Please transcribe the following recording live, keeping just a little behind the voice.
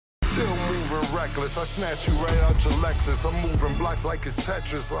Still moving reckless. I snatch you right out your Lexus. I'm moving blocks like it's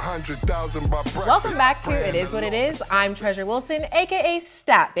Tetris. 100,000 by breakfast. Welcome back to It Is What It Is. I'm Treasure Wilson, aka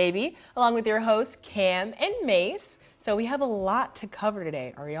Stat Baby, along with your hosts Cam and Mace. So we have a lot to cover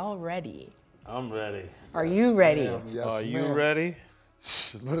today. Are y'all ready? I'm ready. Are you ready? Yes, Are you ma'am. ready?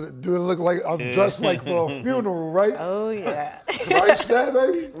 Do it look like I'm dressed like for a funeral, right? Oh yeah. Right, Stat,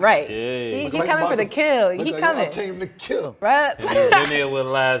 baby? Right. Yeah. He Look like coming I'm for the about to- kill. look He like coming. I came to kill. Right. He's in there with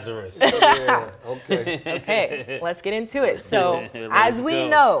Lazarus. Yeah, okay. Okay, let's get into it. So, Let's as we go.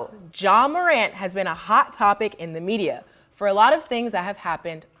 know, Ja Morant has been a hot topic in the media for a lot of things that have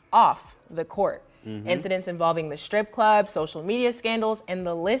happened off the court. Incidents involving the strip club, social media scandals, and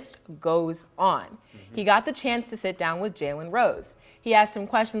the list goes on. He got the chance to sit down with Jalen Rose. He asked him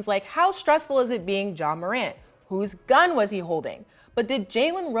questions like, how stressful is it being Ja Morant? Whose gun was he holding? But did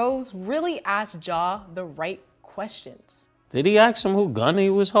Jalen Rose really ask Ja the right questions? Did he ask him who gun he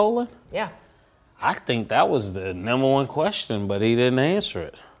was holding? Yeah. I think that was the number one question, but he didn't answer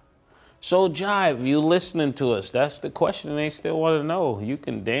it. So, Ja, if you listening to us, that's the question they still want to know. You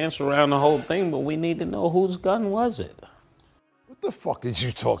can dance around the whole thing, but we need to know whose gun was it? What the fuck is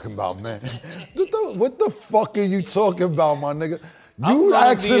you talking about, man? What the fuck are you talking about, my nigga? I'm You gonna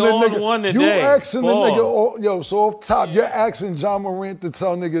asking be the on nigga. one You today. asking the Pause. nigga. Oh, yo, so off top, you're asking Ja Morant to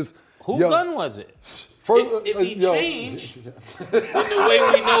tell niggas. Who yo, gun was it? first- If he yo, changed, then the way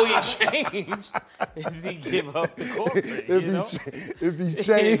we know he changed is he give up the corporate, If you know? if he If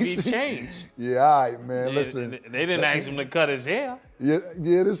changed. he changed. Yeah, all right, man. Listen. They didn't ask him to cut his hair. Yeah,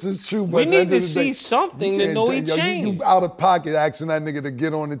 this is true. But We at the need end to of the see day, something you to can't know tell- he yo, changed. You out of pocket asking that nigga to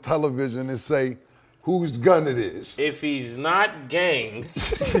get on the television and say whose gun it is. If he's not gang,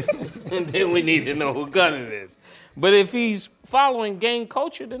 then we need to know who gun it is. But if he's following gang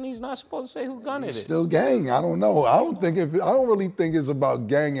culture, then he's not supposed to say who gun it is. Still gang. I don't know. I don't really think it's about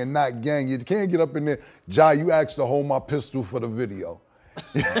gang and not gang. You can't get up in there. Ja, you asked to hold my pistol for the video.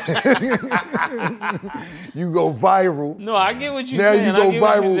 You go viral. No, I get what you're Now saying. you I go get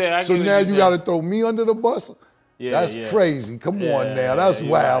what you're saying. I viral. get So what now you're you saying. got to throw me under the bus? Yeah, That's yeah. crazy. Come Yeah, on now. That's you're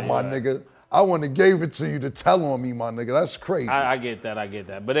wild, right, my you're right. nigga. I wouldn't have gave it to you to tell on me, my nigga. That's crazy. I get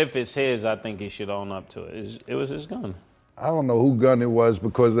that. But if it's his, I think he should own up to it. It was his gun. I don't know who gun it was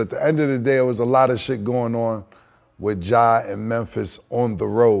because at the end of the day, there was a lot of shit going on with Ja and Memphis on the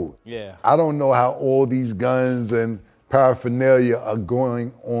road. Yeah. I don't know how all these guns and paraphernalia are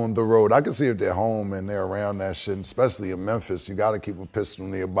going on the road. I can see if they're home and they're around that shit, especially in Memphis. You got to keep a pistol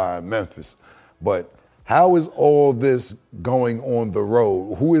nearby in Memphis. But how is all this going on the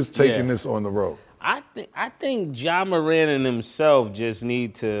road? Who is taking Yeah. this on the road? I think Ja Morant and himself just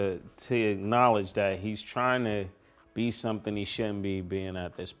need to acknowledge that he's trying to be something he shouldn't be being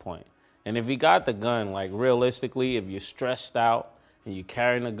at this point. And if he got the gun, like realistically, if you're stressed out and you're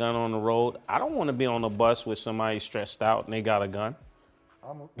carrying a gun on the road, I don't want to be on a bus with somebody stressed out and they got a gun.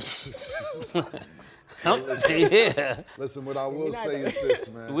 Yeah, Listen, what I will say is this,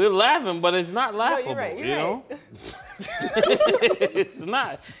 man. we're laughing, but it's not laughable, right, you're you know? right. It's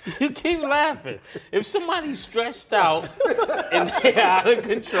not. You keep laughing. If somebody's stressed out and they're out of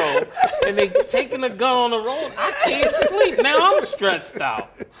control and they taking a gun on the road, I can't sleep. Now I'm stressed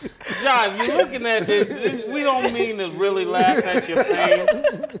out. John, if you're looking at this, we don't mean to really laugh at your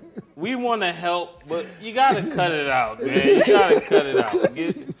pain. We want to help, but you got to cut it out, man. You got to cut it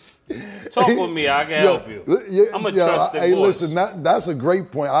out. Talk with me. I can help you. I'm a trusted Hey, voice. listen, that's a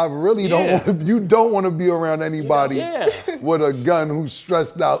great point. I really don't Yeah. want to, you don't want to be around anybody Yeah. with a gun who's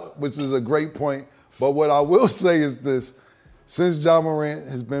stressed out, which is a great point. But what I will say is this. Since Ja Morant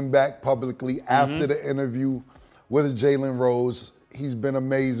has been back publicly after the interview with Jalen Rose, he's been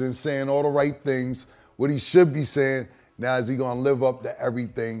amazing, saying all the right things, what he should be saying. Now, is he going to live up to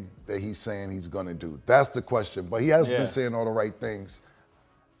everything that he's saying he's going to do? That's the question. But he has Yeah. been saying all the right things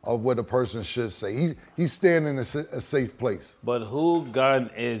of what a person should say. He's staying in a safe place. But who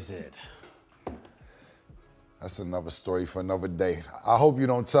gun is it? That's another story for another day. I hope you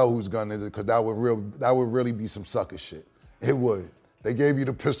don't tell whose gun is it, because that would really be some sucker shit. It would. They gave you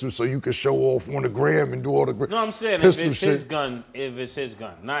the pistol so you could show off on the gram and do all the No, I'm saying if pistol it's shit. his gun,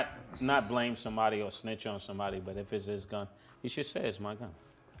 not blame somebody or snitch on somebody, but if it's his gun, he should say it's my gun.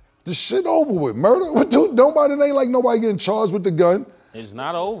 The shit over with. Murder? What, dude, nobody, it ain't like nobody getting charged with the gun. It's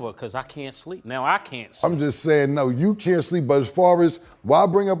not over because I can't sleep. Now I can't sleep. I'm just saying, no, you can't sleep. But as far as, why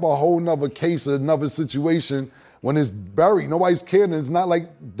bring up a whole nother case, another situation when it's buried? Nobody's caring. It's not like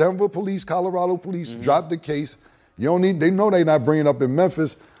Denver police, Colorado police dropped the case. You don't need, they know they're not bringing it up in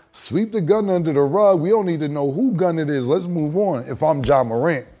Memphis. Sweep the gun under the rug. We don't need to know who gun it is. Let's move on if I'm Ja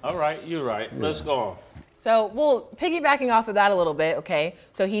Morant. All right, you're right. Let's go on. So, well, piggybacking off of that a little bit, okay?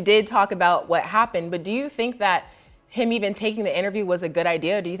 So he did talk about what happened, but do you think that him even taking the interview was a good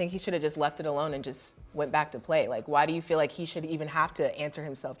idea? Or do you think he should have just left it alone and just went back to play? Like, why do you feel like he should even have to answer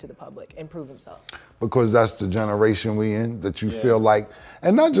himself to the public and prove himself? Because that's the generation we in, that you feel like,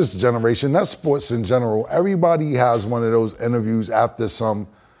 and not just generation, that's sports in general. Everybody has one of those interviews after some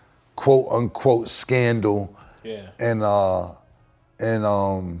quote unquote scandal in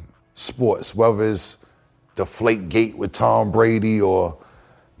sports, whether it's Deflategate with Tom Brady or,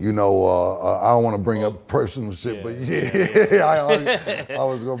 you know, I don't want to bring up personal shit, but I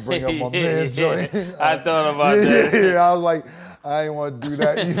was going to bring up my man joint. I thought about that. Yeah, I was like, I ain't want to do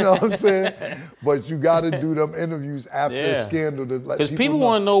that, you know what I'm saying? But you got to do them interviews after a scandal to let people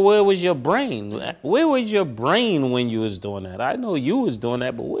want to know, where was your brain? Where was your brain when you was doing that? I know you was doing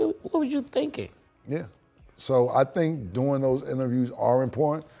that, but what was you thinking? Yeah. So I think doing those interviews are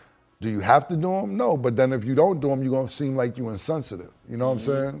important. Do you have to do them? No, but then if you don't do them, you're going to seem like you're insensitive. You know what I'm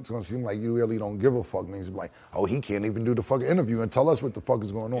saying? It's going to seem like you really don't give a fuck. And he's like, oh, he can't even do the fucking interview and tell us what the fuck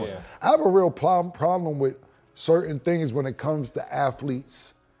is going on. Yeah. I have a real problem with certain things when it comes to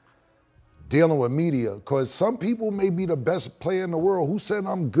athletes dealing with media, because some people may be the best player in the world. Who said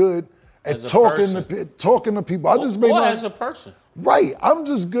I'm good at talking to people? I just made as a person. Right. I'm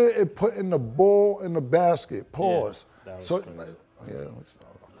just good at putting the ball in the basket. Pause.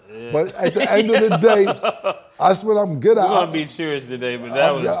 But at the end of the day, that's what I'm good at. We're gonna be serious today, but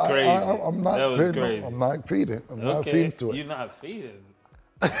that was crazy. I'm not that was feeding. crazy. I'm not feeding. I'm not feeding to it. You're not feeding.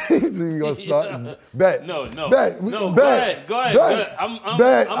 So you gonna start bet? No. Bet. Go ahead. Bet.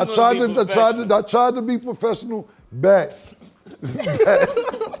 Bet. I tried to be professional. Bet.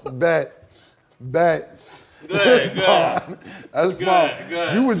 Bet. Go ahead. That's fine. Go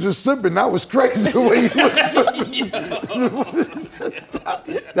ahead. You was just sipping. That was crazy the way you was sipping.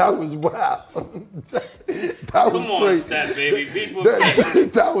 That was wild. That was Come crazy. on, Stat Baby. People.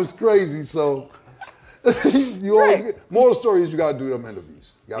 That was crazy. So you always more stories. You gotta do them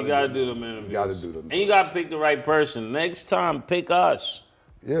interviews. You gotta do them interviews. You gotta do them. And you gotta pick the right person. Next time, pick us.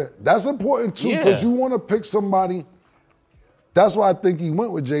 Yeah, that's important too, because you want to pick somebody. That's why I think he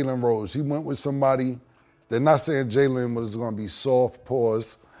went with Jalen Rose. He went with somebody. They're not saying Jalen was going to be soft,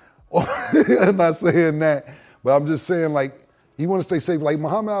 pause. I'm not saying that. But I'm just saying, like, he want to stay safe. Like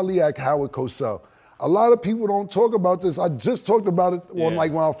Muhammad Ali at Howard Cosell. A lot of people don't talk about this. I just talked about it on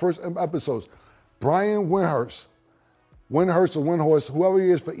like one of our first episodes. Brian Windhorst, whoever he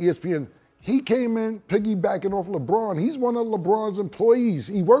is for ESPN, he came in piggybacking off LeBron. He's one of LeBron's employees.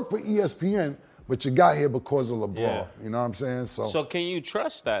 He worked for ESPN. But you got here because of LeBron. Yeah. You know what I'm saying? So can you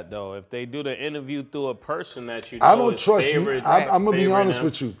trust that, though? If they do the interview through a person that you know I don't trust you. I'm going to be honest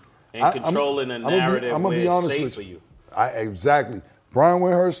with you. And controlling the narrative I'm gonna be honest safe with for you. Exactly. Brian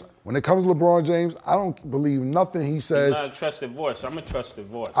Windhorst, when it comes to LeBron James, I don't believe nothing he says. He's not a trusted voice. I'm a trusted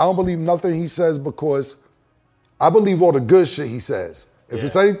voice. I don't believe nothing he says because I believe all the good shit he says. If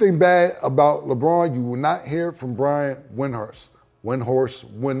it's anything bad about LeBron, you will not hear from Brian Windhorst. Windhorst,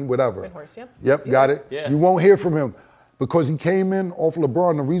 whatever. Windhorst, Yep, got it. Yeah. You won't hear from him because he came in off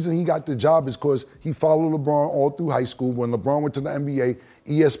LeBron. The reason he got the job is because he followed LeBron all through high school. When LeBron went to the NBA,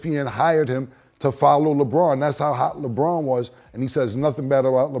 ESPN hired him to follow LeBron. That's how hot LeBron was. And he says nothing bad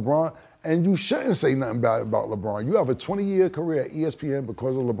about LeBron. And you shouldn't say nothing bad about LeBron. You have a 20-year career at ESPN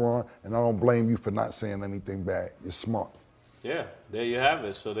because of LeBron, and I don't blame you for not saying anything bad. You're smart. Yeah, there you have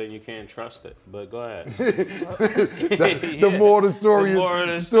it. So then you can't trust it. But go ahead. The more of the story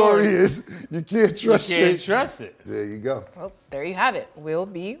is you can't trust it. You can't trust it. There you go. Well, there you have it. We'll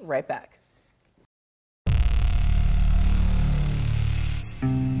be right back.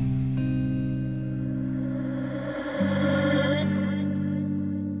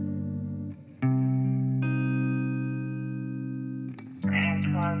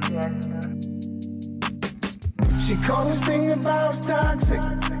 She called this thing about toxic.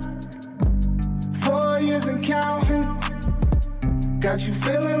 4 years and counting. Got you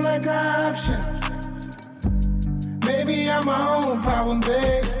feeling like an option. Maybe I'm my own problem,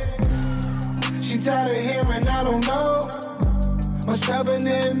 babe. She tired of hearing I don't know. My stubborn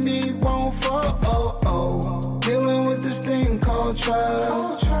in me won't fall. Dealing with this thing called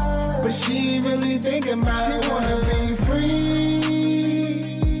trust. But she really thinking about it. She wanna be free.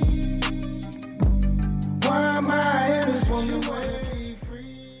 Why am I in this woman way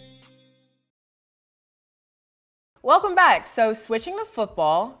free? Welcome back. So switching to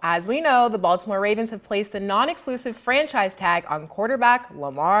football, as we know, the Baltimore Ravens have placed the non-exclusive franchise tag on quarterback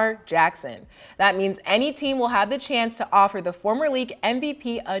Lamar Jackson. That means any team will have the chance to offer the former league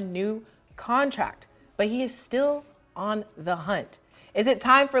MVP a new contract, but he is still on the hunt. Is it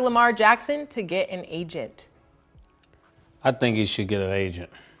time for Lamar Jackson to get an agent? I think he should get an agent.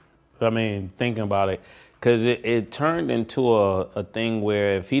 I mean, thinking about it, because it turned into a thing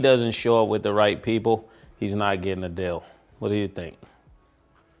where if he doesn't show up with the right people, he's not getting a deal. What do you think?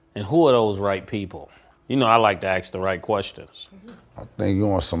 And who are those right people? You know, I like to ask the right questions. I think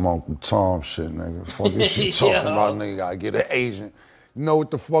you on some Uncle Tom shit, nigga. Fuck is you talking about, nigga? Gotta get an agent. You know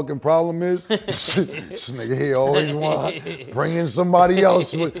what the fucking problem is? This nigga here always want to bring in somebody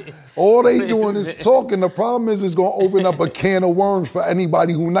else. All they doing is talking. The problem is it's going to open up a can of worms for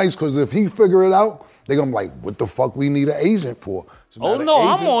anybody who nice, because if he figure it out, they're going to be like, what the fuck we need an agent for? Oh, no,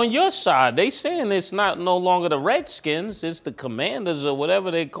 I'm on your side. They saying it's no longer the Redskins. It's the Commanders or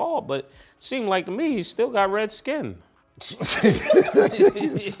whatever they call it. But it seemed like to me he still got red skin. I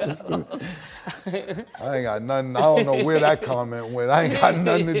ain't got nothing. I don't know where that comment went. I ain't got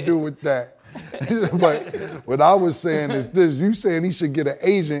nothing to do with that. But what I was saying is this. You saying he should get an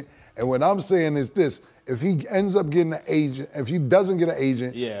agent, and what I'm saying is this. If he ends up getting an agent, if he doesn't get an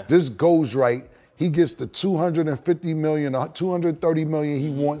agent, this goes right. He gets the $250 million, $230 million he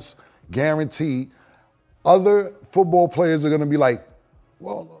wants guaranteed. Other football players are going to be like,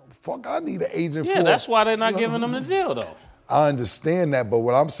 well, fuck, I need an agent for. Yeah, that's why they're not giving him the deal, though. I understand that, but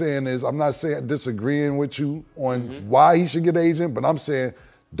what I'm saying is, I'm not saying disagreeing with you on why he should get an agent, but I'm saying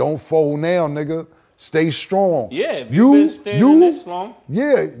don't fold now, nigga. Stay strong. Yeah, if you've been standing this long.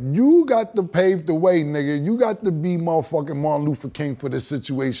 Yeah, you got to pave the way, nigga. You got to be motherfucking Martin Luther King for this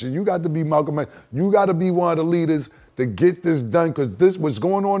situation. You got to be Malcolm X. You got to be one of the leaders to get this done, because this what's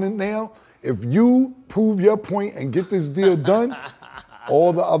going on in now. If you prove your point and get this deal done,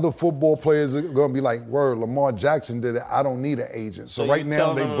 all the other football players are going to be like, word, Lamar Jackson did it. I don't need an agent. So right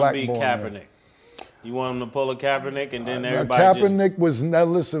now, they blackballing Kaepernick. You want him to pull a Kaepernick and then everybody Kaepernick was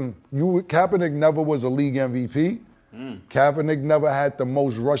never, Kaepernick never was a league MVP. Kaepernick never had the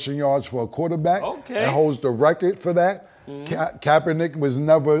most rushing yards for a quarterback. Okay. And holds the record for that. Kaepernick was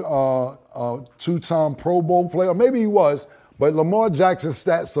never a two-time Pro Bowl player. Maybe he was, but Lamar Jackson's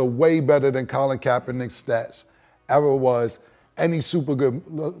stats are way better than Colin Kaepernick's stats ever was. And he's super good.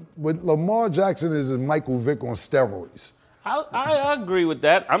 What Lamar Jackson is Michael Vick on steroids. I agree with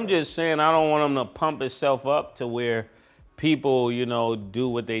that. I'm just saying I don't want him to pump himself up to where people, you know, do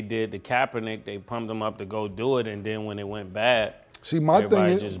what they did to Kaepernick. They pumped him up to go do it, and then when it went bad, see, my thing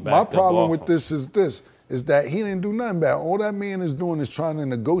is, my problem with this is that he didn't do nothing bad. All that man is doing is trying to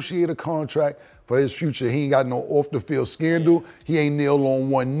negotiate a contract for his future. He ain't got no off-the-field scandal. He ain't kneel on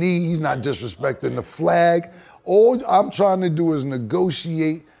one knee. He's not disrespecting the flag. All I'm trying to do is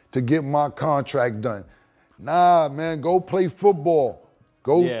negotiate to get my contract done. Nah, man, go play football.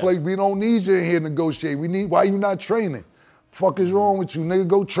 Go play. We don't need you in here to negotiate. Why you not training? Fuck is wrong with you, nigga?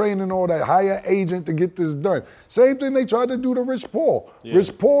 Go train and all that. Hire an agent to get this done. Same thing they tried to do to Rich Paul. Yeah.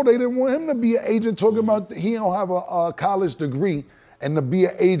 Rich Paul, they didn't want him to be an agent talking about he don't have a college degree. And to be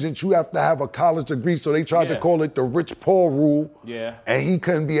an agent, you have to have a college degree. So they tried to call it the Rich Paul rule. Yeah. And he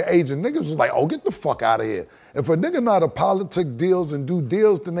couldn't be an agent. Niggas was like, oh, get the fuck out of here. If a nigga know how to politic deals and do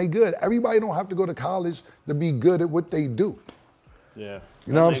deals, then they good. Everybody don't have to go to college to be good at what they do. Yeah.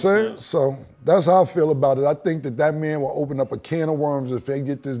 You know what I'm saying? Sense. So that's how I feel about it. I think that man will open up a can of worms if they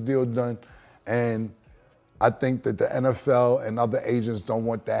get this deal done. And I think that the NFL and other agents don't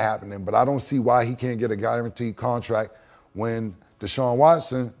want that happening. But I don't see why he can't get a guaranteed contract when Deshaun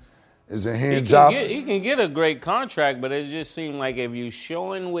Watson is a hand job. He can get a great contract, but it just seemed like if you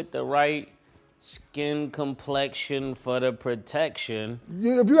showing with the right skin complexion for the protection,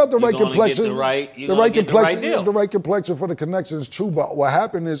 if you have the right complexion, the right complexion for the connection is true. But what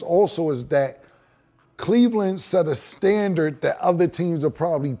happened is that Cleveland set a standard that other teams are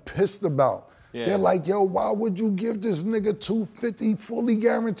probably pissed about. Yeah. They're like, yo, why would you give this nigga $250 fully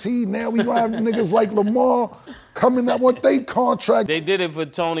guaranteed? Now we gonna have niggas like Lamar coming up with their contract. They did it for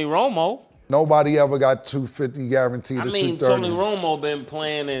Tony Romo. Nobody ever got $250 guaranteed. I mean, Tony Romo been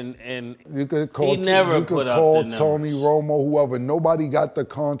playing and you could call he never put up the numbers. Tony Romo, whoever. Nobody got the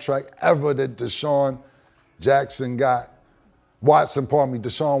contract ever that Deshaun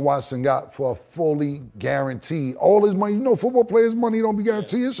Watson got for a fully guaranteed. All his money, football players' money don't be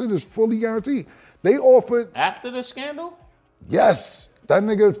guaranteed. This shit is fully guaranteed. They offered. After the scandal? Yes. That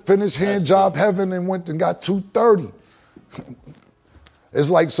nigga finished hand job heaven and went and got $230. It's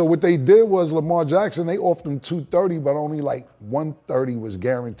like, so what they did was Lamar Jackson, they offered him $230, but only like $130 was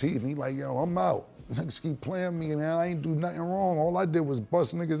guaranteed. And he like, yo, I'm out. Niggas keep playing me, man. I ain't do nothing wrong. All I did was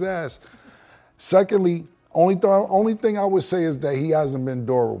bust niggas' ass. Secondly, Only thing I would say is that he hasn't been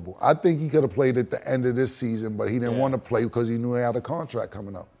durable. I think he could have played at the end of this season, but he didn't want to play because he knew he had a contract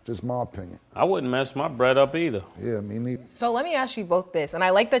coming up. Just my opinion. I wouldn't mess my bread up either. Yeah, me neither. So let me ask you both this, and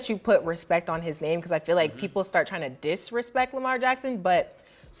I like that you put respect on his name because I feel like people start trying to disrespect Lamar Jackson, but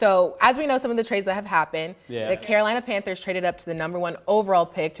so as we know some of the trades that have happened, the Carolina Panthers traded up to the #1 overall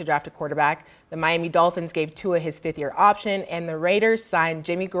pick to draft a quarterback. The Miami Dolphins gave Tua his 5th-year option, and the Raiders signed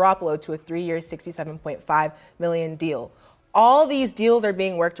Jimmy Garoppolo to a 3-year, $67.5 million deal. All these deals are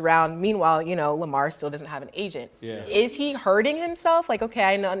being worked around. Meanwhile, Lamar still doesn't have an agent. Yeah. Is he hurting himself? Like, okay,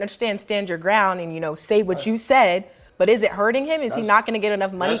 I understand, stand your ground and, say what you said, but is it hurting him? Is he not going to get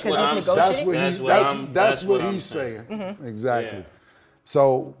enough money because he's negotiating? That's what he's saying. Mm-hmm. Exactly. Yeah.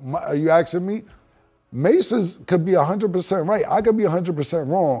 So are you asking me? Mace could be 100% right. I could be 100%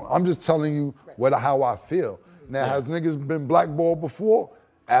 wrong. I'm just telling you how I feel. Now, has niggas been blackballed before?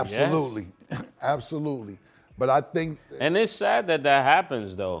 Absolutely. Yes. Absolutely. But I think... And it's sad that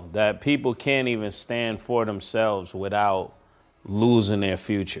happens, though, that people can't even stand for themselves without losing their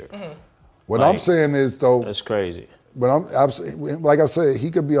future. Mm-hmm. What I'm saying is, though... That's crazy. But I'm absolutely, like I said, he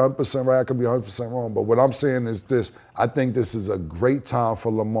could be 100% right, I could be 100% wrong. But what I'm saying is this: I think this is a great time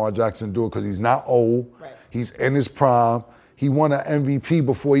for Lamar Jackson to do it because he's not old. Right. He's in his prime. He won an MVP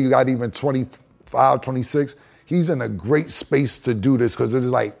before he got even 25, 26. He's in a great space to do this because it's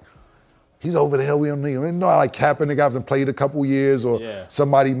like he's over the hill. We don't need him. Not like Kaepernick hasn't played a couple years or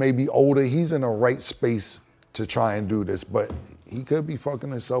somebody may be older. He's in the right space to try and do this, but he could be fucking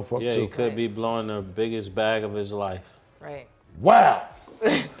himself up too. Yeah, he could be blowing the biggest bag of his life. Right. Wow.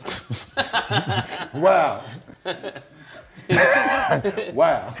 Wow.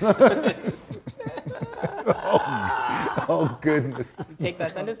 Wow. Oh, goodness. You take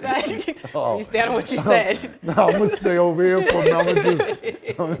that sentence back? You stand on what you said. No, I'm going to stay over here for now.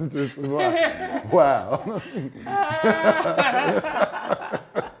 I'm just wow.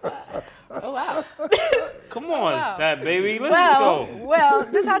 Oh, wow. Come on, Stat Baby, let's go. Well,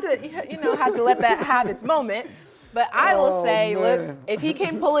 just had to let that have its moment. But I will say, look, if he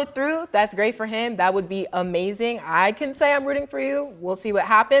can pull it through, that's great for him. That would be amazing. I can say I'm rooting for you. We'll see what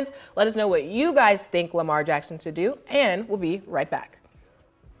happens. Let us know what you guys think Lamar Jackson should do, and we'll be right back.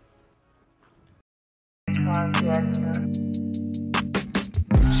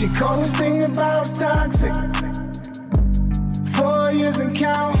 She called this thing about toxic. 4 years and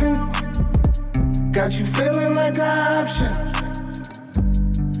counting. Got you feeling like an option.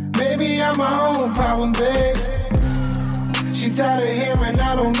 Maybe I'm my own problem, babe. She tired of hearing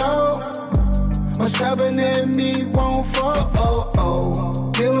I don't know. My stubborn in me won't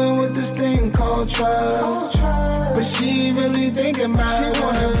fall. Dealing with this thing called trust. But she really thinking about it. She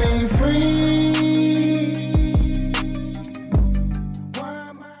wanna be free.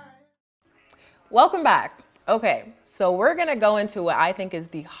 Welcome back. Okay, so we're gonna go into what I think is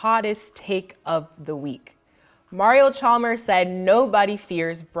the hottest take of the week. Mario Chalmers said nobody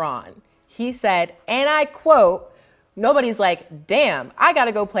fears Braun. He said, and I quote, "Nobody's like, damn, I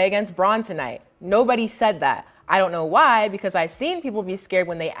gotta go play against Braun tonight." Nobody said that. I don't know why, because I've seen people be scared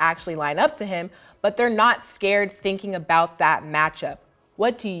when they actually line up to him, but they're not scared thinking about that matchup.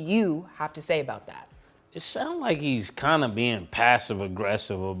 What do you have to say about that? It sounds like he's kind of being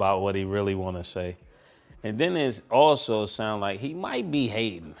passive-aggressive about what he really want to say. And then it also sounds like he might be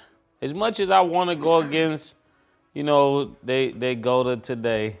hating. As much as I want to go against, they go to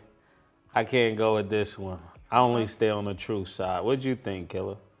today, I can't go with this one. I only stay on the truth side. What do you think,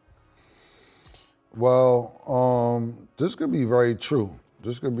 Killer? Well, this could be very true.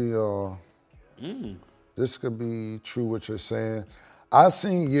 This could be true what you're saying. I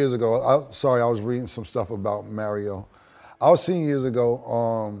seen years ago, I was reading some stuff about Mario. I was seeing years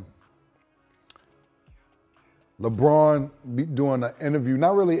ago, LeBron doing an interview,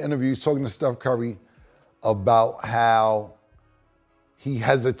 not really an interview, he's talking to Steph Curry about how he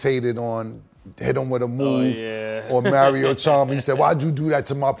hesitated on hit him with a move or Mario Chalmers. He said, "Why'd you do that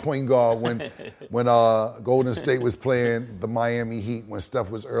to my point guard when Golden State was playing the Miami Heat when Steph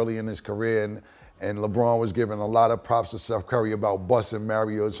was early in his career and LeBron was giving a lot of props to Steph Curry about busting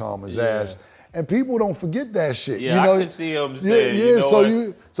Mario Chalmers' ass." And people don't forget that shit. Yeah, I can see him saying,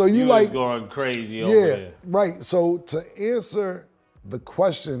 so you like was going crazy over there. Right. So to answer the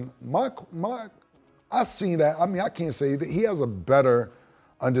question, I seen that. I mean, I can't say that he has a better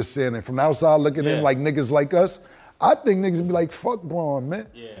understanding from the outside looking in, like niggas like us. I think niggas be like, "Fuck Braun, man."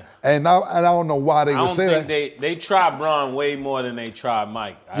 Yeah. And I don't know why they would say that. They try Braun way more than they try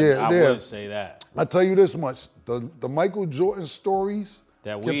Mike. I would say that. I tell you this much: the Michael Jordan stories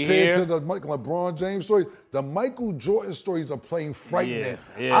that we compared hear. to the LeBron James stories, the Michael Jordan stories are playing frightening.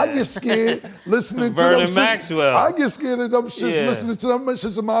 Yeah. I get scared listening to Vernon them. Maxwell. I get scared of them shits Yeah. listening to them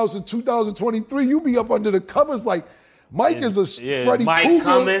shits in my house in 2023. You be up under the covers like Mike is a Freddie Mike Krueger.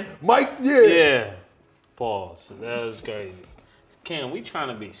 coming. Mike, Yeah. Pause. That was crazy. Cam, we trying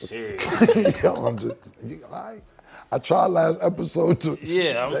to be serious. Yo, I'm just, all right. I tried last episode to.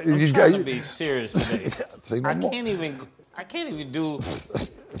 Yeah, I'm You trying got- to be serious today. Say no I more. can't even do,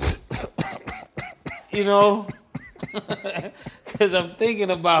 you know, because I'm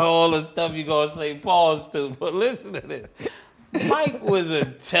thinking about all the stuff you're going to say pause to. But listen to this. Mike was a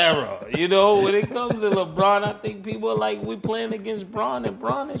terror. You know, when it comes to LeBron, I think people are like, we playing against Bron, and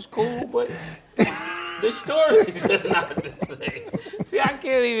Bron is cool, but the stories are not the same. See, I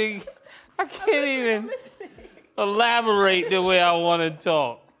can't even elaborate the way I want to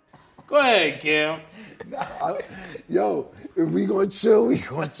talk. Go ahead, Kim. Yo, if we gonna chill, we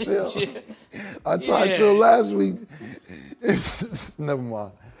gonna chill. I tried to Yeah. chill last week. Never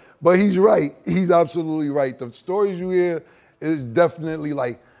mind. But he's right. He's absolutely right. The stories you hear is definitely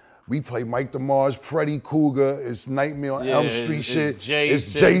like, we play Mike DeMars, Freddy Krueger, it's Nightmare on Elm Street it's shit. Jason.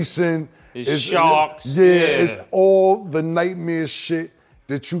 It's Jason. It's Sharks. Yeah, Yeah. it's all the nightmare shit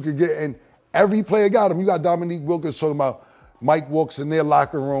that you could get. And every player got him. You got Dominique Wilkins talking about Mike walks in their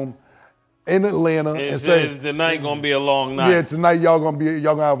locker room in Atlanta and Is says, tonight gonna be a long night? yeah, tonight y'all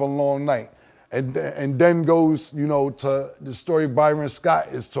gonna have a long night. And then goes, you know, to the story Byron Scott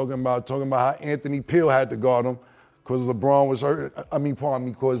is talking about how Anthony Peel had to guard him because LeBron was hurt.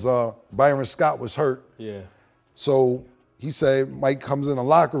 Because Byron Scott was hurt. Yeah. So he said, Mike comes in the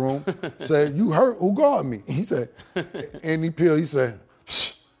locker room, said, you hurt? Who guarded me? He said, Anthony Peel, he said,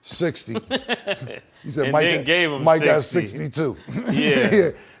 60. He said, And Mike, then gave him Mike got 60. 62. Yeah.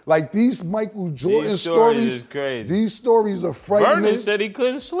 Like these Michael Jordan These stories is stories, crazy. these stories are frightening. Vernon said he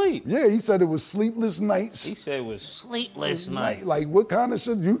couldn't sleep. Yeah, he said it was sleepless nights. He said it was sleepless nights. Like what kind of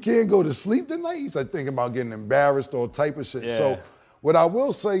shit? You can't go to sleep tonight? He said thinking about getting embarrassed or type of shit. Yeah. So what I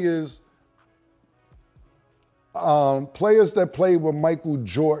will say is players that played with Michael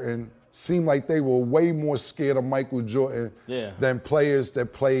Jordan seem like they were way more scared of Michael Jordan than players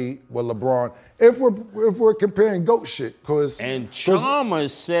that played with LeBron. If we're comparing GOAT shit, And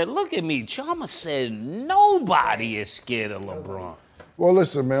Chalmers said, look at me. Chalmers said nobody is scared of LeBron. well,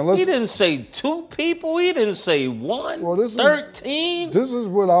 listen, man. He didn't say 2 people. He didn't say 1. Well, this is- 13 This is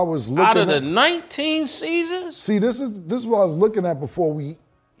what I was looking out of the at. 19 seasons. See, this is what I was looking at before we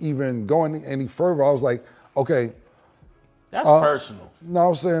even going any further. I was like, okay, That's personal. now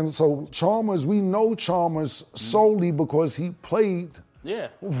I'm saying, so Chalmers, we know Chalmers solely because he played Yeah.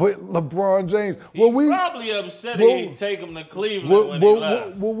 with LeBron James. He probably upset he well- didn't take him to Cleveland when he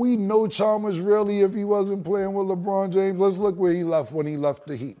left. will we know Chalmers really if he wasn't playing with LeBron James? Let's look where he left when he left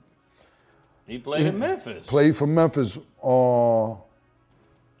the Heat. He played in Memphis. Played for Memphis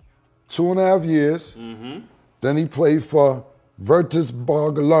 2.5 years. Mm-hmm. Then he played for Virtus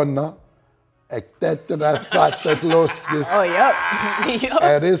Barcelona. Oh, yep. Yep.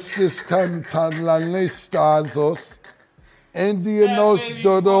 Aristis Cantanlanestanzos, Indianos That baby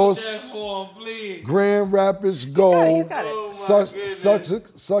Dodos, vote that for him, please. Grand Rapids Yeah, Gold, he's got it. Oh, my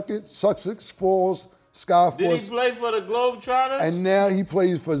Sussex Falls, Did he Skyforce, play for the Globetrotters? and now he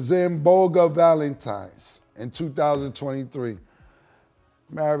plays for Zamboga Valentines in 2023.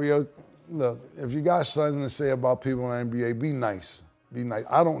 Mario, look, if you got something to say about people in the NBA, be nice. Be nice.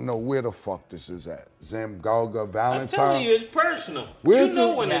 I don't know where the fuck this is at. Zamboga I'm Valentines. telling you, it's personal. Where's You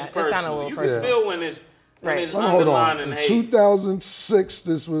know the- when Yeah, it's it sounded a personal. little You personal. can feel when it's Right. it's Hold on. underlining In hate. 2006,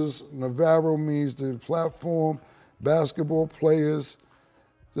 this was Navarro Means, the platform, basketball players.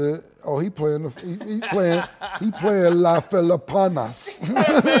 He playing La Filipinas.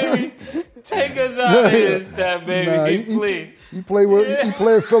 Baby, take us out of here, Stat Baby, Nah, please. he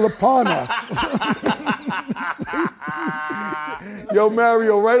played Filipinas. Yo,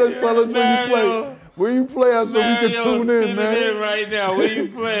 Mario, write us, tell us where you play. Mario. Where you play us so we can Mario, tune send in, it man. right now. Where you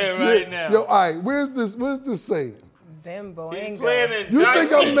playing right now? Yo, all right, where's this saying? He's Zamboanga. playing in You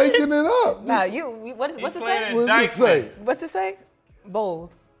think I'm making it up? Nah, what's it playing say? in What does it say? What's it say?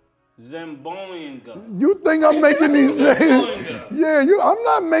 Bold. Zamboanga. You think I'm making these names? Zamboanga. Yeah, I'm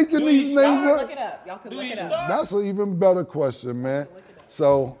not making Do these you names start? up. Look it up. Y'all can Do look you it up. start? That's an even better question, man.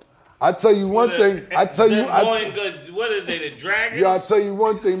 So, I tell you one thing. Zamboanga, what is they, the Dragons? I tell you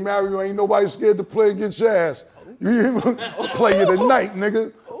one thing, Mario. Ain't nobody scared to play against your ass. You play you tonight,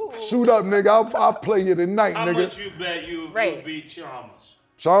 nigga. Shoot up, nigga. I'll play you tonight, How nigga. much you bet you Right. beat Chalmers?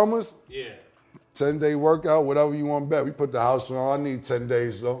 Chalmers, Yeah. 10-day workout, whatever you want to bet. We put the house on. I need 10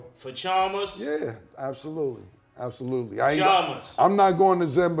 days though. For Chalmers? Yeah, absolutely. Absolutely. Chalmers. I'm not going to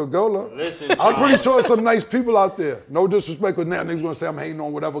Zambogola. Listen, I'm pretty Chalmers. sure there's some nice people out there. No disrespect, but now niggas gonna say I'm hating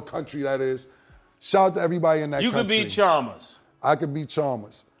on whatever country that is. Shout out to everybody in that You country. could be Chalmers. I could be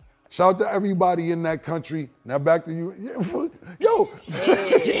Chalmers. Shout out to everybody in that country. Now back to you. Yo,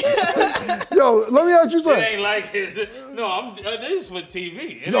 yo, let me ask you It something. ain't like his. No, this is for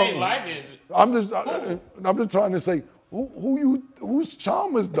TV. It No. ain't like his. I'm just trying to say, who's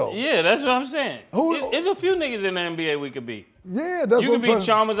Chalmers though? Yeah, that's what I'm saying. Who- There's a few niggas in the NBA we could be. Yeah, that's You what could I'm be trying.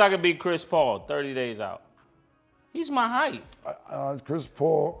 Chalmers. I could be Chris Paul. 30 days out. He's my height. Chris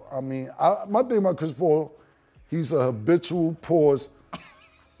Paul, I mean, my thing about Chris Paul, he's a habitual pause,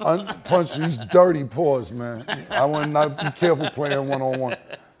 punch. He's dirty pause, man. I want to not be careful playing one-on-one.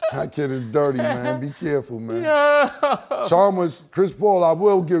 That kid is dirty, man. Be careful, man. Chalmers, Chris Paul, I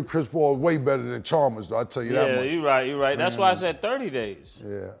will give Chris Paul way better than Chalmers, though. I'll tell you that Yeah, much. you're right. That's why I said 30 days.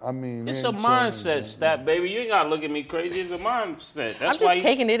 Yeah, I mean, It's man, a Chalmers, mindset, Stat, baby. You ain't gotta look at me crazy. It's a mindset. That's I'm just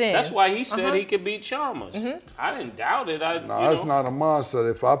taking it in. That's why he said he could beat Chalmers. I didn't doubt it. Nah, that's not a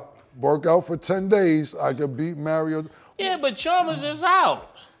mindset. If I work out for 10 days, I could beat Mario. Yeah, but Chalmers is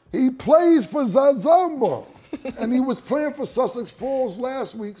out. He plays for Zazamba. And he was playing for Sussex Falls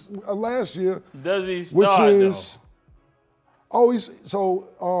last year. Does he Which start is,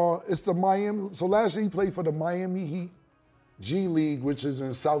 it's the Miami. So last year he played for the Miami Heat G League, which is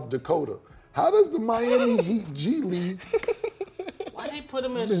in South Dakota. How does the Miami Heat G League? Why they put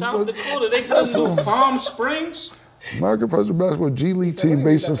him in South Dakota? They put him in Palm Springs. American Professional Basketball G League team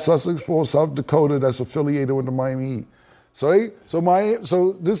based in Sussex Falls, South Dakota, that's affiliated with the Miami Heat. So this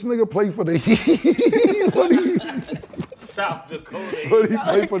nigga played for the Heat. South Dakota. But he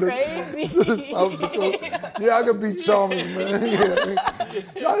played for the crazy. South Dakota. Yeah, I could beat Chalmers, man.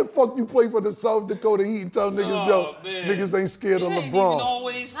 Yeah. How the fuck you play for the South Dakota Heat and tell niggas, man. niggas ain't scared of It ain't even LeBron?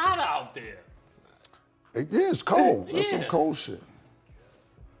 always hot out there. Yeah, it's cold. That's some Yeah. cold shit.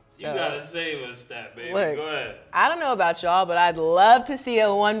 You gotta save us that, baby. Look, Go ahead. I don't know about y'all, but I'd love to see a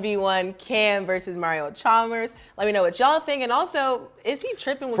 1v1 Cam versus Mario Chalmers. Let me know what y'all think. And also, is he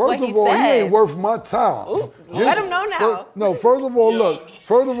tripping with what First he of all, said? he ain't worth my time. Ooh, let him know now. First of all, look.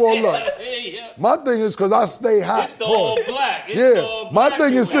 Yeah. My thing is because I stay hot. It's the all black. It's the Yeah, all my black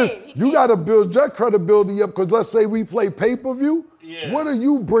thing is people. this: you got to build your credibility up. Because let's say we play pay-per-view. Yeah. What do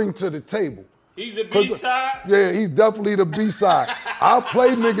you bring to the table? He's the B-side. Yeah, he's definitely the B-side. I'll play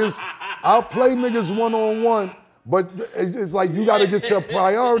niggas one-on-one, but it's like you got to get your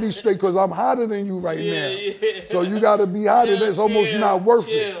priorities straight because I'm hotter than you right now. Yeah. So you got to be hotter. That's almost not worth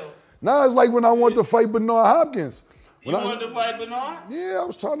it. Now it's like when I wanted to fight Bernard Hopkins. You wanted to fight Bernard? Yeah, I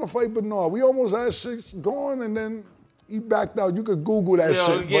was trying to fight Bernard. We almost had shit going, and then he backed out. You could Google that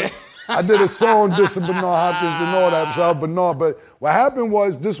shit. Yeah. But I did a song dissing Bernard Hopkins and all that. Shout out Bernard. But what happened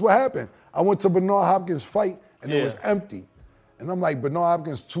was, this what happened. I went to Bernard Hopkins' fight, and it was empty. And I'm like, Bernard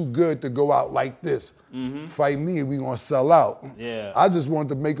Hopkins too good to go out like this. Fight me, we gonna sell out. Yeah. I just wanted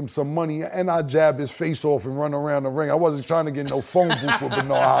to make him some money, and I jabbed his face off and run around the ring. I wasn't trying to get no phone booth with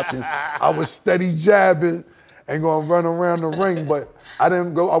Bernard Hopkins. I was steady jabbing and gonna run around the ring, but I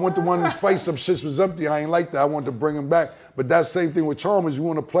didn't go. I went to one of his fights, some shit was empty. I ain't like that. I wanted to bring him back. But that same thing with Chalmers. You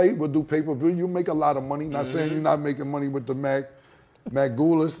wanna play, we'll do pay-per-view. You make a lot of money. Not saying you're not making money with the Mac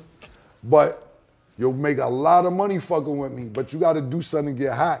Goulas, but you'll make a lot of money fucking with me, but you got to do something to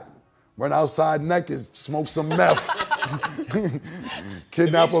get hot. Run outside naked, smoke some meth,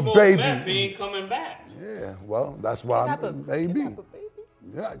 kidnap a baby. Meth, he ain't coming back. Yeah, well, that's why Kidnap a- I'm maybe. kidnap a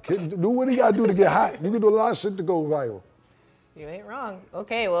baby? Yeah, do what he got to do to get hot. You can do a lot of shit to go viral. You ain't wrong.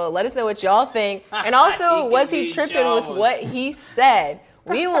 Okay, well, let us know what y'all think. And also, He was can he be tripping with Chalmers. what he said?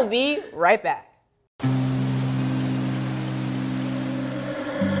 We will be right back.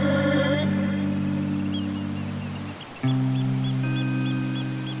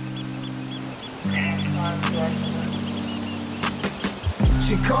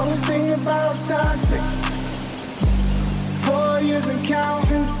 She called this thing about toxic. 4 years and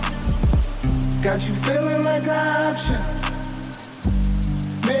counting. Got you feeling like an option.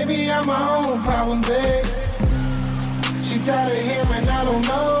 Maybe I'm my own problem, babe. She tired of hearing I don't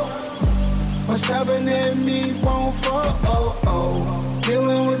know. What's stubborn in me won't fall.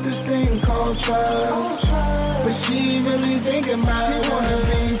 Dealing with this thing called trust. But she really thinking about it. She wanna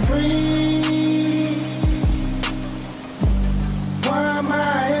be free. Why am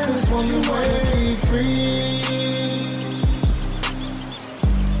I in this woman wanna be free?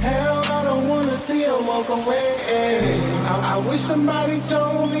 Hell, I don't wanna see her walk away. I wish somebody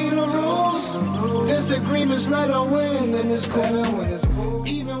told me the rules. Disagreements let her win, and it's cool.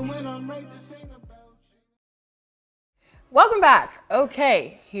 Even when I'm right, this ain't about you. Welcome back.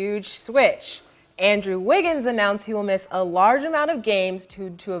 Okay, huge switch. Andrew Wiggins announced he will miss a large amount of games due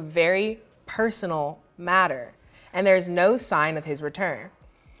to a very personal matter, and there's no sign of his return.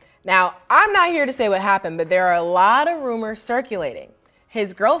 Now, I'm not here to say what happened, but there are a lot of rumors circulating.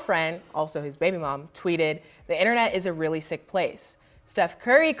 His girlfriend, also his baby mom, tweeted, "The internet is a really sick place." Steph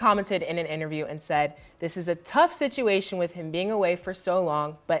Curry commented in an interview and said, "This is a tough situation with him being away for so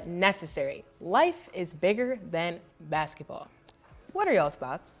long, but necessary. Life is bigger than basketball." What are y'all's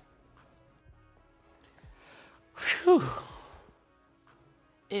thoughts? Whew.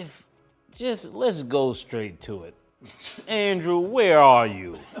 Let's go straight to it. Andrew, where are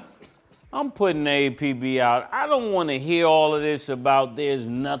you? I'm putting the APB out. I don't want to hear all of this about there's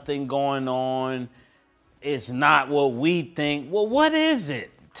nothing going on. It's not what we think. Well, what is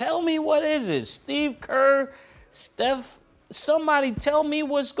it? Tell me what is it? Steve Kerr, Steph, somebody tell me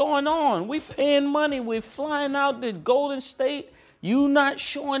what's going on. We paying money. We're flying out to Golden State. You not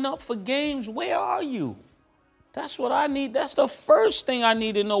showing up for games. Where are you? That's what I need. That's the first thing I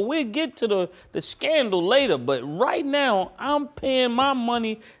need to know. We'll get to the scandal later, but right now, I'm paying my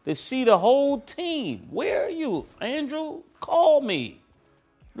money to see the whole team. Where are you, Andrew? Call me.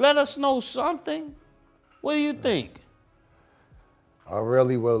 Let us know something. What do you think? I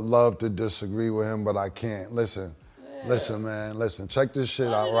really would love to disagree with him, but I can't. Listen, man. Check this shit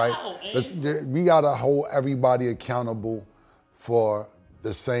out, right? We got to hold everybody accountable for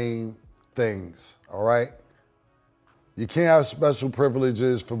the same things, all right? You can't have special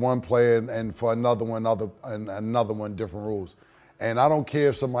privileges for one player and for another one different rules. And I don't care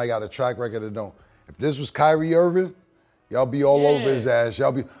if somebody got a track record or don't. If this was Kyrie Irving, y'all be all over his ass.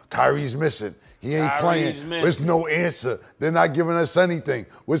 Y'all be, Kyrie's missing. He ain't playing. There's no answer. They're not giving us anything.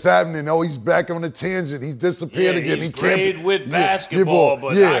 What's happening? Oh, he's back on the tangent. He's disappeared again. He's great with basketball,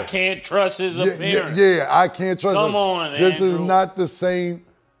 but I can't trust his appearance. I can't trust him. Come on, This Andrew. is not the same.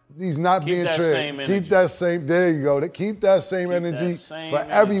 He's not being traded. Keep that same. There you go. Keep that same energy for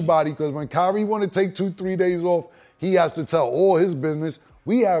everybody. Because when Kyrie want to take 2-3 days off, he has to tell all his business.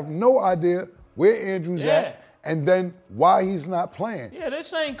 We have no idea where Andrew's at, and then why he's not playing. Yeah,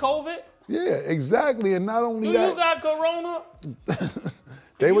 this ain't COVID. Yeah, exactly. And not only Do that, you got corona?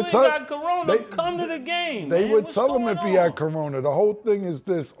 they would tell. Got corona, come to the game. They man. would What's tell him going if he on? had corona. The whole thing is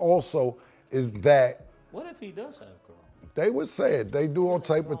this. Also, is that. What if he does have corona? They would say it. They do all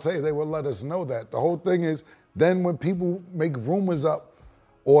type of things. They would let us know that. The whole thing is then when people make rumors up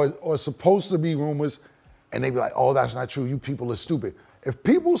or supposed to be rumors and they be like, oh, that's not true. You people are stupid. If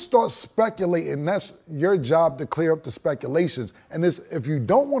people start speculating, that's your job to clear up the speculations. And if you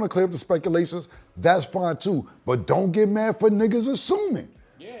don't want to clear up the speculations, that's fine too. But don't get mad for niggas assuming.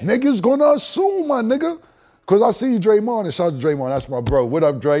 Yeah. Niggas gonna assume, my nigga. Because I see you, Draymond, and shout out to Draymond. That's my bro. What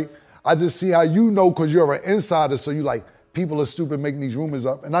up, Dre? I just see how you know because you're an insider, so you like, people are stupid making these rumors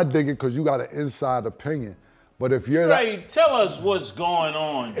up, and I dig it because you got an inside opinion. But if you're Dre, tell us what's going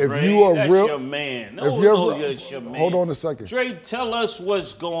on, Dre. If you are that's real, your man. That's your man. Hold on a second. Dre, tell us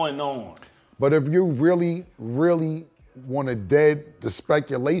what's going on. But if you really, really want to dead the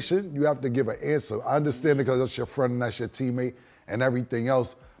speculation, you have to give an answer. I understand it because that's your friend and that's your teammate and everything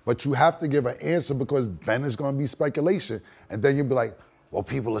else, but you have to give an answer because then it's going to be speculation. And then you'll be like, well,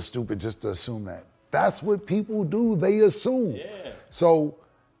 people are stupid just to assume that. That's what people do. They assume. Yeah. So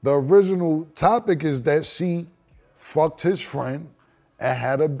the original topic is that she fucked his friend and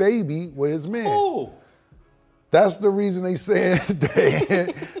had a baby with his man. Ooh. That's the reason they said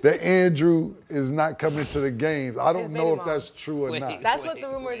that Andrew is not coming to the games. I don't know if that's true or not. That's what the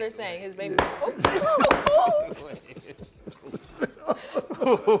rumors are saying. His baby.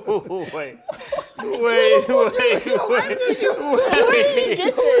 Wait.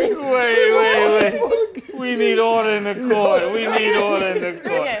 We need order in the court. We need order in the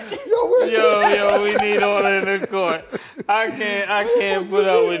court. Yo, we need order in the court. I can't put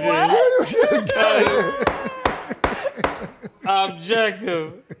up with this.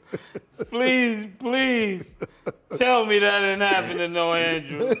 Objective. Please. Tell me that didn't happen to no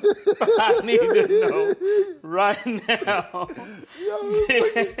Andrew. I need to know right now.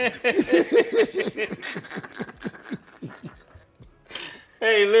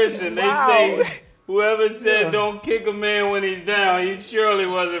 Hey, listen, they say whoever said don't kick a man when he's down, he surely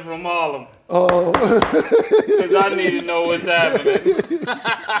wasn't from Harlem. Oh. Because I need to know what's happening.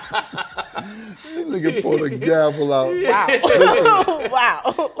 Nigga pulled a gavel out.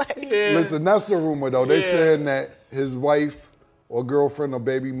 Wow. Listen, that's the rumor though. They saying that his wife or girlfriend or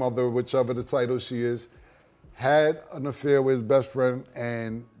baby mother, whichever the title she is, had an affair with his best friend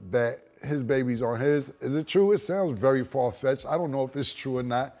and that his baby's on his. Is it true? It sounds very far-fetched. I don't know if it's true or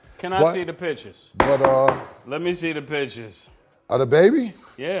not. Can I see the pictures? But let me see the pictures. Of the baby?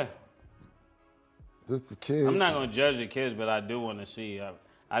 Yeah. Just a kid. I'm not gonna judge the kids, but I do want to see.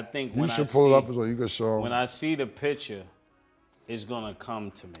 I think when You should pull it up so you can show them. When I see the picture, it's gonna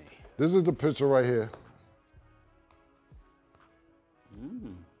come to me. This is the picture right here.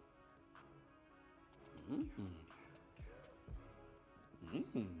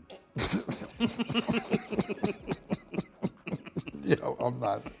 Yo, I'm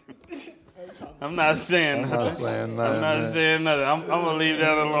not saying nothing. I'm not saying nothing. I'm not saying nothing. I'm gonna leave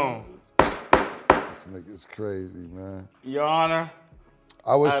that alone. This nigga's crazy, man. Your Honor,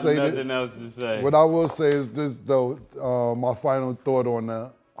 I would I have say nothing else to say. What I will say is this, though. My final thought on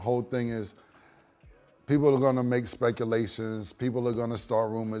the whole thing is people are going to make speculations. People are going to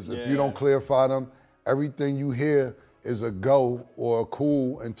start rumors. If you don't clarify them, everything you hear is a go or a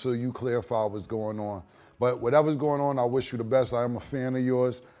cool until you clarify what's going on. But whatever's going on, I wish you the best. I am a fan of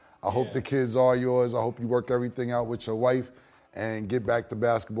yours. I hope the kids are yours. I hope you work everything out with your wife and get back to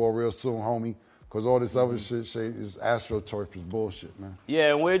basketball real soon, homie. Because all this other shit is AstroTurf is bullshit, man.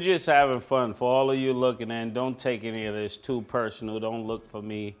 Yeah, we're just having fun. For all of you looking in, don't take any of this too personal. Don't look for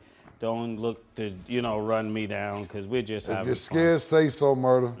me. Don't look to, run me down, because we're just having fun. If you're scared, say so,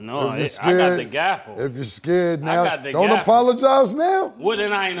 Murder. No, I got the gaffle. If you're scared now, don't gaffle. Apologize now. Well,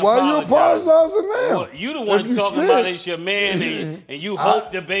 then I ain't Why apologizing. you apologizing now? Well, you the one talking about it's your man and you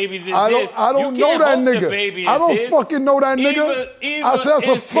hope the baby's his. I don't know that nigga. I don't fucking know that nigga. I said that's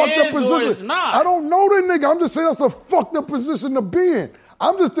a fucked up position. I don't know that nigga. I'm just saying that's a fucked up position to be in.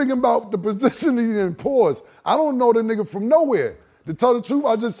 I'm just thinking about the position he's in. Pause. I don't know the nigga from nowhere. To tell the truth,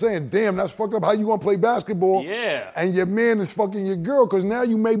 I'm just saying, damn, that's fucked up. How you gonna play basketball? Yeah. And your man is fucking your girl, because now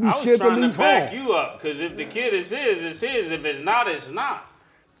you may be scared to leave home. I was trying to back you up, because if the kid is his, it's his. If it's not, it's not.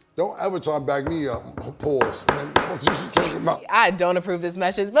 Don't ever try to back me up. Pause. Man, the fuck you should talk about? I don't approve this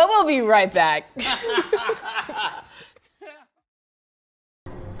message, but we'll be right back.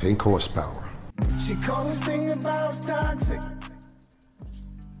 Pink horsepower. She called this thing about toxic.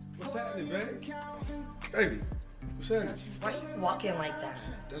 What's happening, baby? Baby, what's happening? Why you walking like that?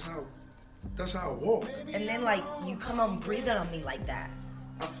 That's how I walk. And then you come on breathing on me like that.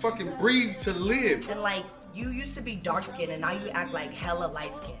 I fucking breathe to live. And you used to be dark skinned and now you act like hella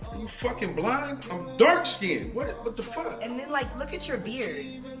light skinned. Are you fucking blind? I'm dark skinned. What the fuck? And then look at your beard.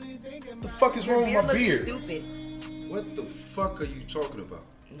 What the fuck is wrong with my beard? Your beard looks stupid. What the fuck are you talking about?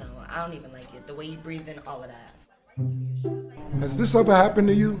 No, I don't even like it. The way you breathe in, all of that. Has this ever happened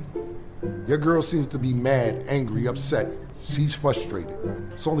to you? Your girl seems to be mad, angry, upset. She's frustrated.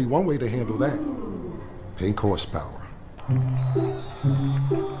 It's only one way to handle that. Pink horsepower.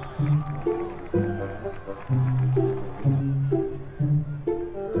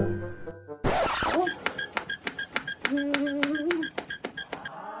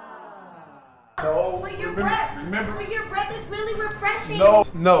 But your breath is really refreshing. No.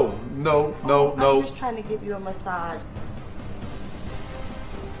 I'm just trying to give you a massage.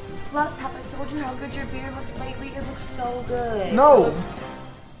 Plus, have I told you how good your beard looks lately? It looks so good. No.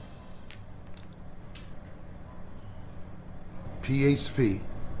 PHP.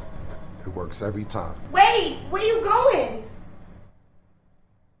 It works every time. Wait, where you going?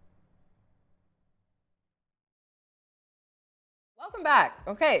 Welcome back.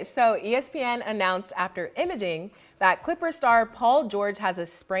 Okay, so ESPN announced after imaging that Clippers star Paul George has a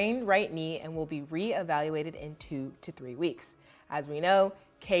sprained right knee and will be re-evaluated in 2 to 3 weeks. As we know,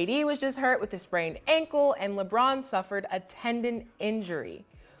 KD was just hurt with a sprained ankle and LeBron suffered a tendon injury.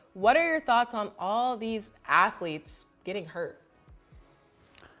 What are your thoughts on all these athletes getting hurt?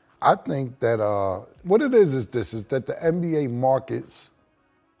 I think that what it is that the NBA markets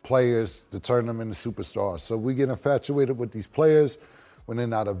players to turn them into superstars. So we get infatuated with these players. When they're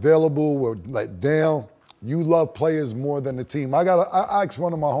not available, we're let down. You love players more than the team. I asked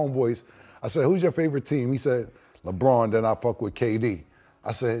one of my homeboys, I said, who's your favorite team? He said, LeBron, then I fuck with KD.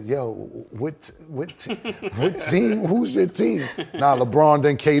 I said, yo, what team? Who's your team? Nah, LeBron,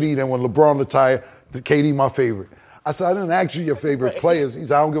 then KD. Then when LeBron retired, KD my favorite. I said, I didn't ask you your favorite players. He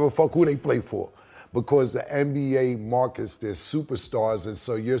said, I don't give a fuck who they play for. Because the NBA markets their superstars, and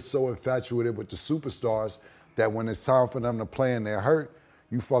so you're so infatuated with the superstars that when it's time for them to play and they're hurt,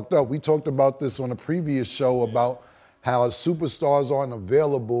 you fucked up. We talked about this on a previous show about how superstars aren't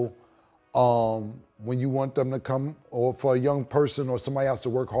available when you want them to come, or for a young person or somebody has to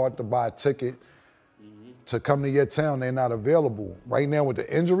work hard to buy a ticket to come to your town, they're not available. Right now with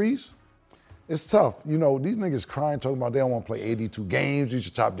the injuries, it's tough. You know, these niggas crying, talking about they don't want to play 82 games. You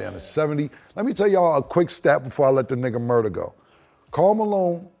should chop down to 70. Let me tell y'all a quick stat before I let the nigga Murder go. Karl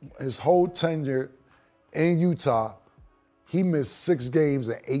Malone, his whole tenure in Utah, he missed 6 games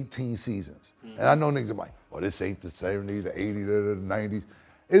in 18 seasons. And I know niggas are like, well, this ain't the 70s, the 80s, the 90s.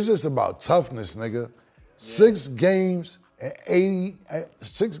 It's just about toughness, nigga. 6 games and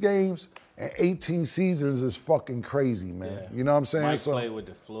 18 seasons is fucking crazy, man. Yeah. You know what I'm saying? Mike played with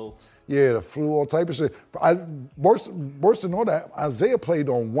the flu. Yeah, the flu, all type of shit. Worse than all that, Isaiah played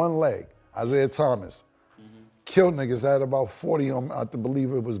on one leg. Isaiah Thomas. Killed niggas, had about 40 on, I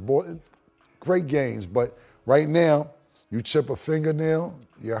believe it was. Great games, but right now, you chip a fingernail,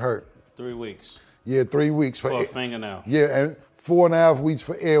 you're hurt. 3 weeks. Yeah, 3 weeks. For a fingernail. Yeah, and 4.5 weeks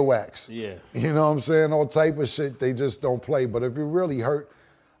for earwax. Yeah. You know what I'm saying? All type of shit, they just don't play. But if you're really hurt,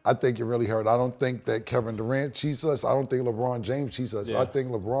 I think you're really hurt. I don't think that Kevin Durant cheats us. I don't think LeBron James cheats us. Yeah. I think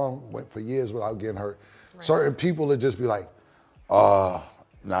LeBron went for years without getting hurt. Right. Certain people would just be like, no,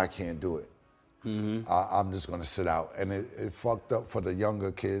 I can't do it. I'm just going to sit out. And it fucked up for the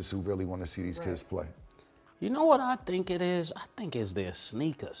younger kids who really want to see these kids play. You know what I think it is? I think it's their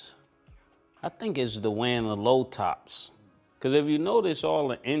sneakers. I think it's the wearing the low tops. Because if you notice all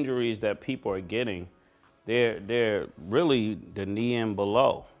the injuries that people are getting, they're really the knee and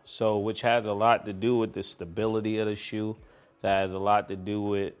below. So, which has a lot to do with the stability of the shoe. That has a lot to do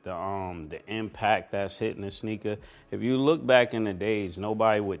with the impact that's hitting the sneaker. If you look back in the days,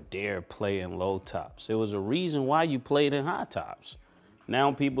 nobody would dare play in low tops. There was a reason why you played in high tops.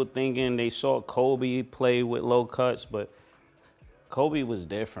 Now people thinking they saw Kobe play with low cuts, but Kobe was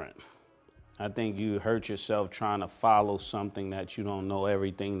different. I think you hurt yourself trying to follow something that you don't know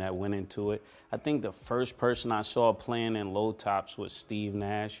everything that went into it. I think the first person I saw playing in low tops was Steve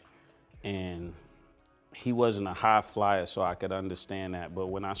Nash, and he wasn't a high flyer, so I could understand that. But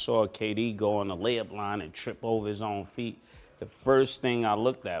when I saw KD go on the layup line and trip over his own feet, the first thing I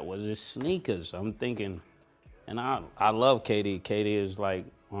looked at was his sneakers. I'm thinking, and I love KD. KD is like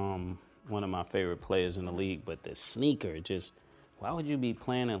one of my favorite players in the league, but the sneaker, just, why would you be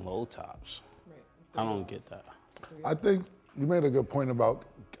playing in low tops? I don't get that. I think you made a good point about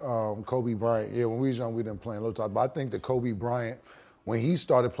Kobe Bryant. Yeah, when we was young, we didn't play in low tops. But I think that Kobe Bryant, when he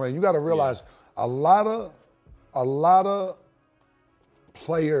started playing, you got to realize a lot of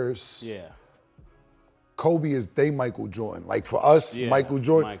players. Yeah. Kobe is they Michael Jordan. Like for us, Michael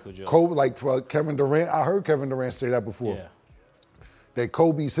Jordan. Kobe, like for Kevin Durant, I heard Kevin Durant say that before. Yeah. That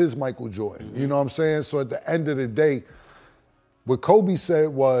Kobe's his Michael Jordan. You know what I'm saying? So at the end of the day, what Kobe said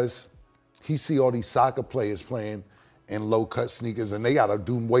was, he see all these soccer players playing in low-cut sneakers, and they got to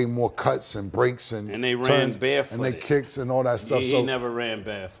do way more cuts and breaks and they ran turns barefooted. and they kicks and all that stuff. He never ran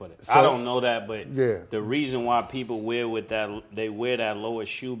barefooted. I don't know that, but the reason why people wear that lower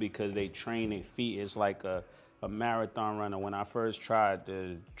shoe because they train their feet is like a marathon runner. When I first tried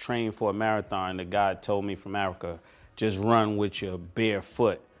to train for a marathon, the guy told me from Africa, just run with your bare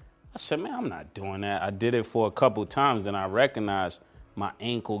foot. I said, man, I'm not doing that. I did it for a couple times, and I recognized my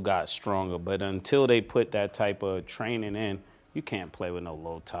ankle got stronger. But until they put that type of training in, you can't play with no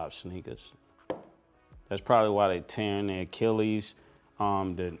low-top sneakers. That's probably why they're tearing their Achilles,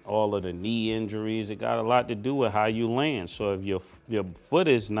 all of the knee injuries. It got a lot to do with how you land. So if your foot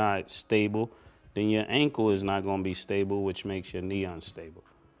is not stable, then your ankle is not going to be stable, which makes your knee unstable.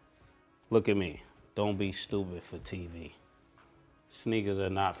 Look at me. Don't be stupid for TV. Sneakers are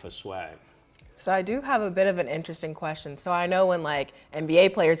not for swag. So I do have a bit of an interesting question. So I know when like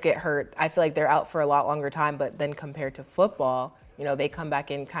NBA players get hurt, I feel like they're out for a lot longer time, but then compared to football, you know, they come back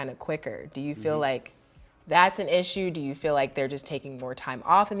in kind of quicker. Do you feel like that's an issue? Do you feel like they're just taking more time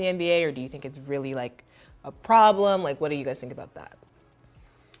off in the NBA, or do you think it's really like a problem? Like, what do you guys think about that?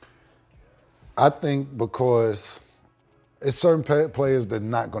 I think because it's certain players that are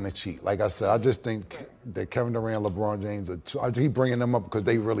not going to cheat. Like I said, I just think that Kevin Durant, LeBron James, I keep bringing them up because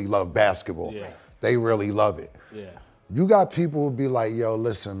they really love basketball. Yeah. They really love it. Yeah. You got people who be like, yo,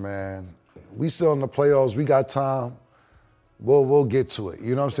 listen, man, we still in the playoffs. We got time. We'll get to it.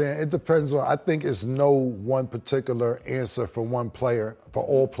 You know what I'm saying? It depends on, I think it's no one particular answer for one player. For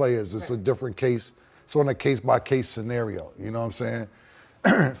all players, it's a different case. It's on a case-by-case scenario. You know what I'm saying?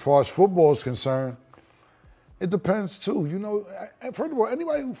 As far as football is concerned, it depends too. You know, first of all,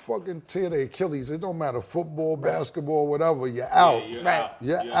 anybody who fucking tear their Achilles, it don't matter, football, basketball, whatever, you're out. You're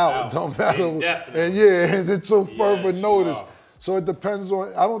You're out. Don't matter. And until further notice. So it depends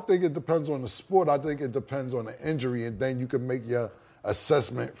on, I don't think it depends on the sport. I think it depends on the injury, and then you can make your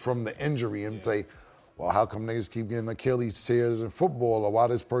assessment from the injury and say, well, how come niggas keep getting Achilles tears in football, or why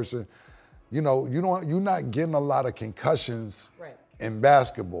this person, you know, you're not getting a lot of concussions in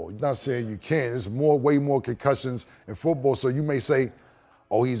basketball. You're not saying you can't. There's way more concussions in football. So you may say,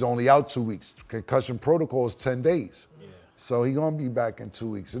 oh, he's only out 2 weeks. Concussion protocol is 10 days. Yeah. So he's going to be back in 2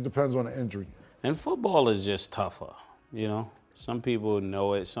 weeks. It depends on the injury. And football is just tougher, you know? Some people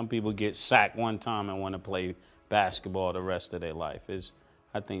know it. Some people get sacked one time and want to play basketball the rest of their life.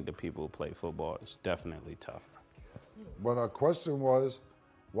 I think the people who play football is definitely tougher. But our question was,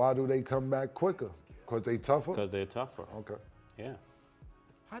 why do they come back quicker? Because they tougher? Because they're tougher. Okay. Yeah.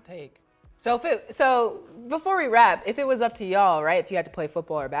 Hot take. So before we wrap, if it was up to y'all, right? If you had to play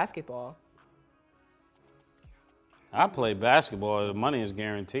football or basketball. I play basketball. The money is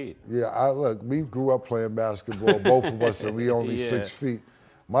guaranteed. Yeah, look, we grew up playing basketball, both of us, and we only Yeah. 6 feet.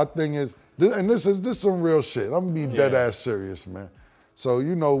 My thing is, this is some real shit. I'm gonna be dead ass serious, man. So,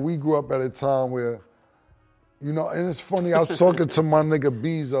 we grew up at a time where, and it's funny, I was talking to my nigga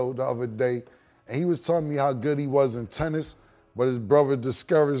Bezo the other day, and he was telling me how good he was in tennis, but his brother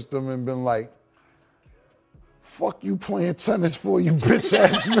discouraged him and been like, fuck you playing tennis for, you bitch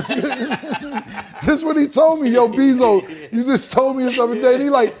ass nigga. This is what he told me, yo, Bezo, you just told me this other day. And he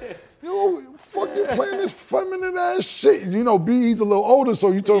like, yo, fuck you playing this feminine ass shit. B, he's a little older,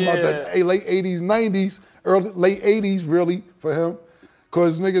 so you talking about that late 80s, 90s, late 80s really for him.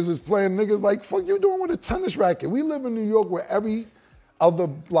 Cause niggas is playing, niggas like, fuck you doing with a tennis racket? We live in New York where every other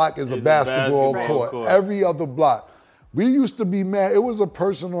block is a basketball court. Every other block. We used to be mad. It was a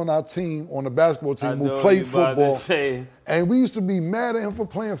person on our team, on the basketball team, who played football. And we used to be mad at him for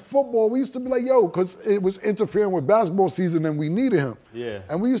playing football. We used to be like, yo, because it was interfering with basketball season and we needed him. Yeah.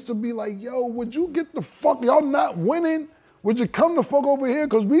 And we used to be like, yo, would you get the fuck, y'all not winning? Would you come the fuck over here?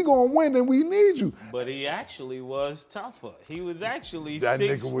 Because we going to win and we need you. But he actually was tougher. He was actually that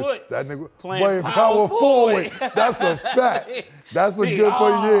 6 foot. That nigga playing power forward. That's a fact. That's a good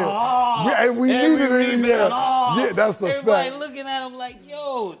point, yeah. And we needed it, yeah, that's a fact. Everybody looking at him like,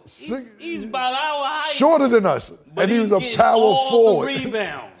 yo, he's about our height. Shorter than us. But and he was a power forward. The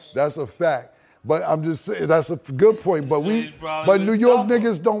rebounds. That's a fact. But I'm just saying, that's a good point. But New York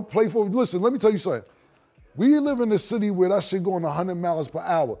niggas don't play for. Listen, let me tell you something. We live in a city where that shit going 100 miles per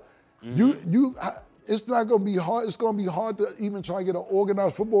hour. It's not gonna be hard. It's gonna be hard to even try and get an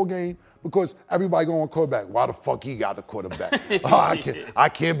organized football game because everybody going quarterback. Why the fuck he got the quarterback? I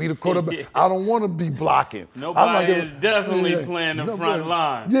can't be the quarterback. I don't want to be blocking. Nobody is definitely playing the front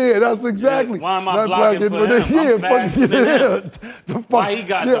line. Yeah, that's exactly. Why am I blocking for him? Why he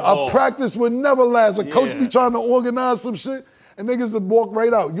got the ball? A practice would never last. A coach be trying to organize some shit. And niggas would walk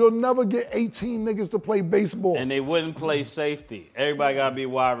right out. You'll never get 18 niggas to play baseball. And they wouldn't play safety. Everybody got to be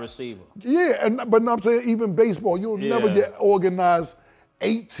wide receiver. Yeah, but I'm saying even baseball, you'll never get organized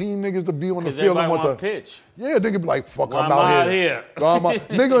 18 niggas to be on the field at one time. Pitch. Yeah, nigga be like, fuck, I'm out here.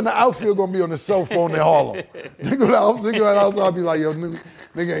 Nigga in the outfield gonna be on the cell phone in Harlem. Nigga in the outfield be like, yo,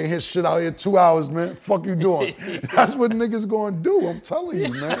 nigga ain't hit shit out here 2 hours, man. Fuck you doing? That's what niggas gonna do, I'm telling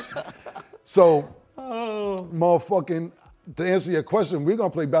you, man. So, motherfucking, to answer your question, we're gonna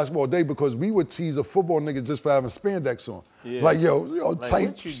play basketball all day because we would tease a football nigga just for having spandex on. Yeah. Like, yo, like,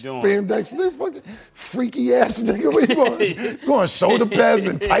 tight spandex, nigga, fucking freaky ass nigga. We going shoulder pads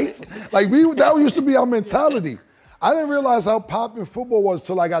and tights. Like that used to be our mentality. I didn't realize how popping football was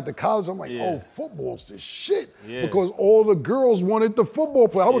till I got to college. I'm like, oh, football's the shit. Yeah. Because all the girls wanted the football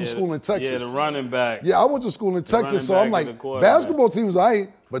player. I went to school in Texas. Yeah, the running back. Yeah, I went to school in Texas, so I'm like, basketball team was all right,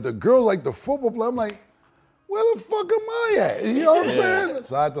 but the girls like the football player. I'm like, where the fuck am I at? You know what I'm saying?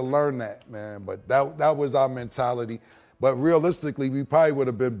 So I had to learn that, man. But that was our mentality. But realistically, we probably would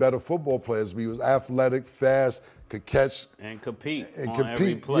have been better football players. We was athletic, fast, could catch. And compete on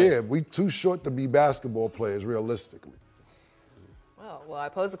every play. Yeah, we too short to be basketball players, realistically. Well, I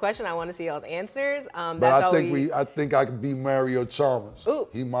posed the question. I want to see y'all's answers. But I think I could be Mario Chalmers. Ooh.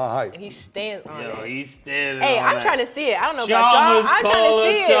 He my height. And he stands on it. He's standing Hey, I'm trying to see it. I don't know about y'all. I'm trying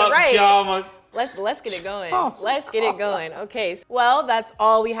to see it. Right. Chalmers. Let's get it going. Let's get it going. Okay. Well, that's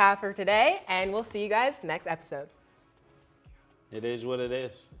all we have for today, and we'll see you guys next episode. It is what it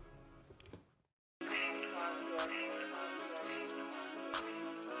is.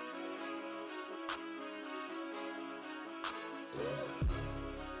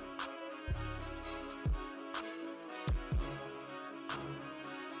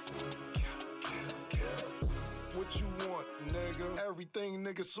 What you want, nigga? Everything,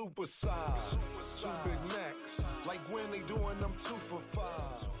 nigga, super size. Two big necks. Like when they doing them 2 for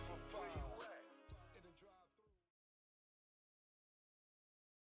 $5.